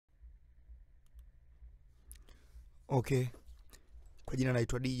Okay. Kwa jina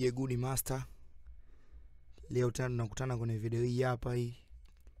naitwa DJ Good Master. Leo tena tunakutana kwenye video hii hapa hii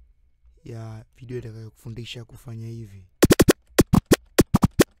ya video itakayokufundisha kufanya hivi.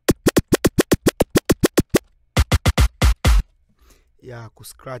 Ya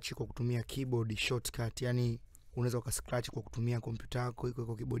kuscratch kwa kutumia keyboard shortcut, yani unaweza ukascratch kwa kutumia kompyuta yako, iko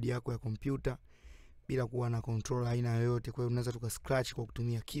kwa keyboard yako ya kompyuta bila kuwa na control aina yoyote. Kwa hiyo unaweza tukascratch kwa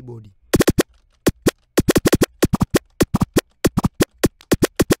kutumia keyboard.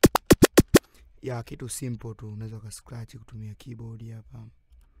 Ya kitu simple tu, unaweza ukascratch kutumia keyboard hapa.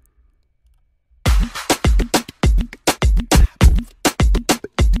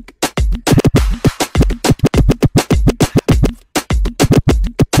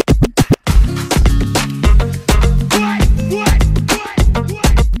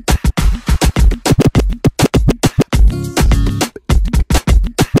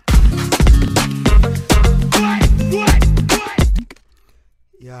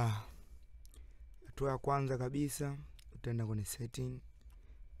 Hatua ya kwanza kabisa utaenda kwenye setting,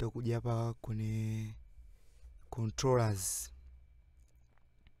 utakuja hapa kwenye controllers.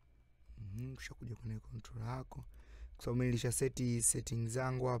 Ukishakuja kwenye controller yako, kwa sababu mimi nilisha settings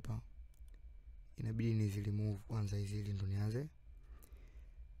zangu hapa, inabidi nizi remove kwanza hizi ili ndo nianze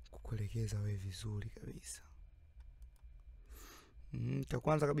kukuelekeza wewe vizuri kabisa.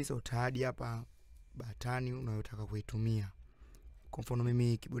 Kwanza kabisa utaadi hapa batani unayotaka kuitumia. Kwa mfano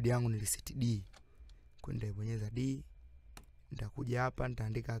mimi keyboard yangu niliset D. Kwa ndio bonyeza D, nitakuja hapa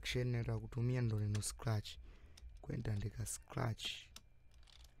nitaandika action nataka kutumia ndio neno scratch. Kwa nitaandika scratch.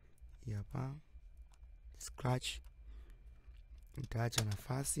 Hapa scratch. Nitaacha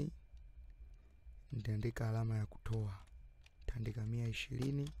nafasi. Nitaandika alama ya kutoa. Nitaandika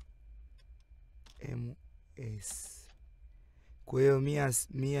 120 ms. Kwa hiyo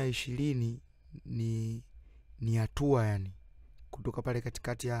 120 ni hatua, yani kutoka pale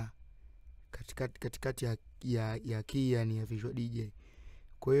katikati ya key, yani ya visual DJ.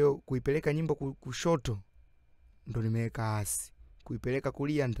 Kwa hiyo kuipeleka nyimbo kushoto ndo nimeweka asi, kuipeleka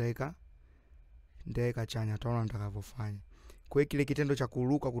kulia nitaweka chanya. Utaona nitakavyofanya. Kwa hiyo kile kitendo cha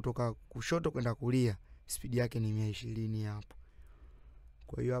kuruka kutoka kushoto kwenda kulia speed yake ni 120 hapo.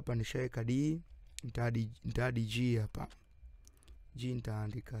 Kwa hiyo hapa nishaweka D, nitaadi G hapa. G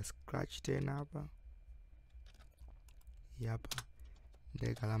nitaandika scratch tena hapa. Hapa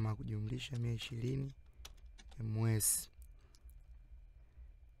nitaweka alama ya kujumlisha 120 ms.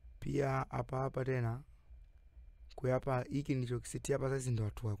 Pia hapa tena kwa hapa hiki nilichokisetia hapa sasa ndio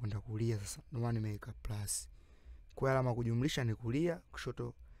hatua kwenda kulia. Sasa ndio maana nimeweka plus. Kwa alama ya kujumlisha ni kulia,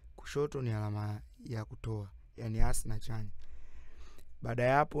 kushoto ni alama ya kutoa, yani asi na chanya. Baada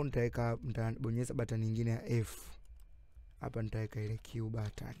ya hapo nitabonyeza button nyingine ya F. Hapa nitaweka ile Q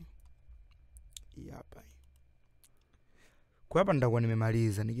button. Hapa. Kwa hapa nitakuwa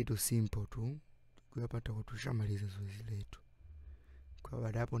nimemaliza, ni kitu simple tu. Kwa hapa tushamaliza zoezi letu. Kwa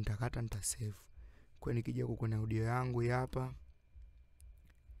baada hapo nitakata, nitasave. Kwa nikija huko kwenye audio yangu hapa,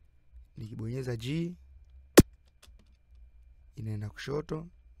 nikibonyeza G inaenda kushoto,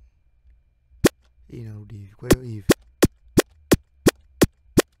 inarudi hivi. Kwa hiyo hivi.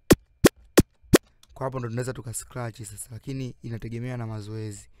 Kwa hapo ndo tunaweza tukascratch sasa, lakini inategemea na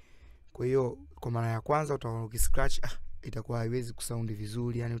mazoezi. Kwa hiyo kwa mara ya kwanza utaona ukiscratch itakuwa haiwezi kusound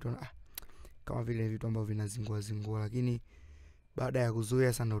vizuri, yani utaona kama vile vitu ambavyo vinazingua, lakini baada ya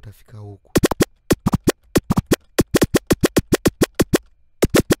kuzoea sana utafika huko.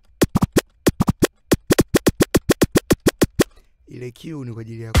 Ile Q ni kwa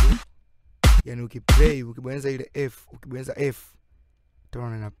ajili ya yani ukiplay, ukibonyeza ile F, ukibonyeza F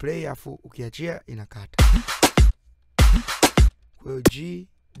utaona ina play, afu ukiachia inakata. Kwa hiyo G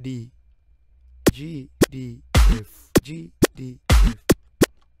D F G D F.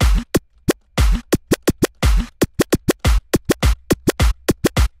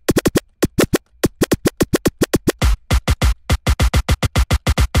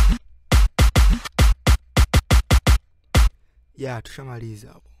 Ya tushamaliza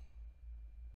hapo.